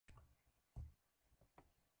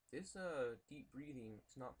This deep breathing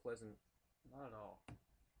is not pleasant. Not at all. Do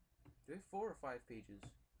we have 4 or 5 pages?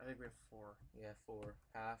 I think we have 4. Yeah, 4.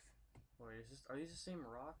 Half. Wait, are these the same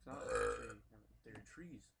rocks? No, They're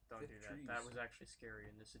trees. Don't do that. Trees. That was actually scary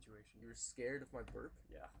in this situation. You were scared of my burp?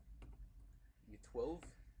 Yeah. You 12?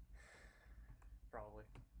 Probably.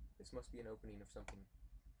 This must be an opening of something.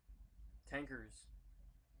 Tankers.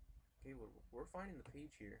 Okay, we're finding the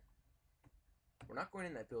page here. We're not going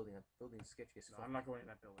in that building. That building's sketchy as fuck. No, I'm not going in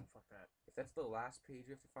that building. Fuck that. If that's the last page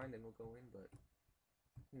we have to find, then we'll go in, but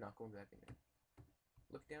I'm not going back in there.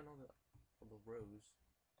 Look down all the rows.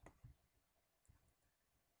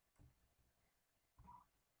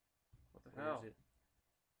 What the Where hell? is it?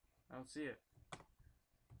 I don't see it.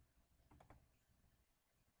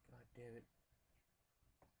 God damn it.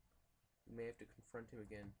 We may have to confront him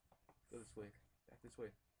again. Go this way. Back this way.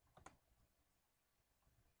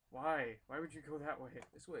 Why? Why would you go that way?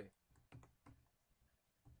 This way.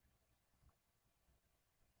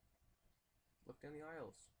 Look down the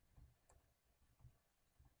aisles.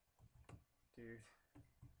 Dude.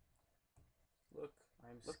 Look.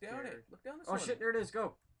 Look scared. Down it. Look down this one. Oh shit, there it is.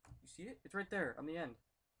 Go. You see it? It's right there on the end.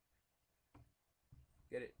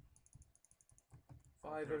 Get it.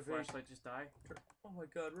 5 Did out our of 8. flashlight just die? Oh my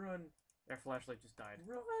god, run. Our flashlight just died.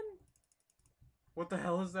 Run. What the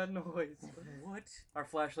hell is that noise? What? Our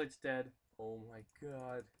flashlight's dead. Oh my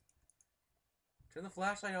god. Turn the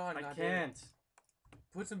flashlight on. I can't.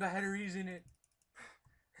 Put some batteries in it.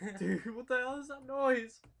 Dude, what the hell is that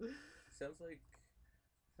noise? Sounds like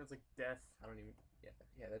death. I don't even.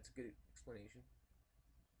 Yeah, that's a good explanation.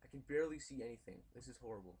 I can barely see anything. This is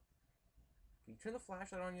horrible. Can you turn the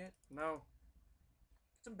flashlight on yet? No.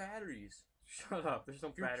 Get some batteries. Shut up. There's no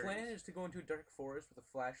if your batteries. plan is to go into a dark forest with a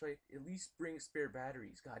flashlight, at least bring spare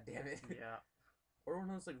batteries. God damn it. Yeah. Or one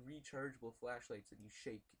of those like rechargeable flashlights that you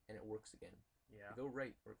shake and it works again. Yeah. Go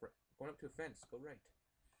right. We're going up to a fence. Go right.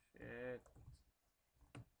 Shit.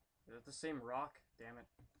 Is that the same rock? Damn it.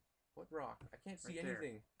 What rock? I can't see Right there.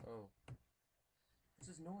 anything. Oh. What's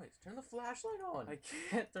this noise? Turn the flashlight on. I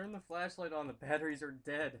can't turn the flashlight on. The batteries are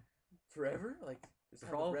dead. Forever? Like, is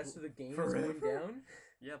how the rest of the game Forever? is going down?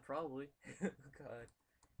 Yeah, probably. God.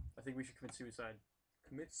 I think we should commit suicide.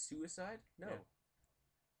 Commit suicide? No. Yeah.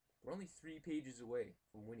 We're only 3 pages away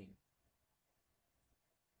from winning.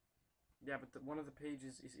 Yeah, but one of the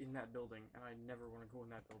pages is in that building, and I never want to go in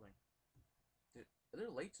that building. Are there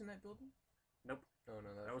lights in that building? Nope. No,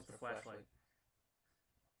 That was the flashlight.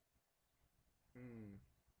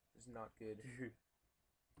 This is not good. Dude,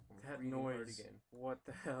 I'm that breathing hard noise. again. What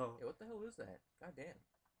the hell? Yeah, what the hell is that? God damn.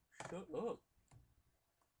 Shut up.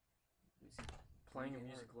 He's playing a Breathing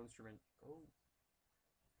musical hard. instrument. Go.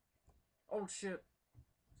 Oh shit.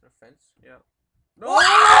 Is there a fence? Yeah. No!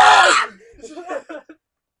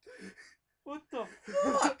 What the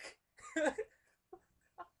Fuck!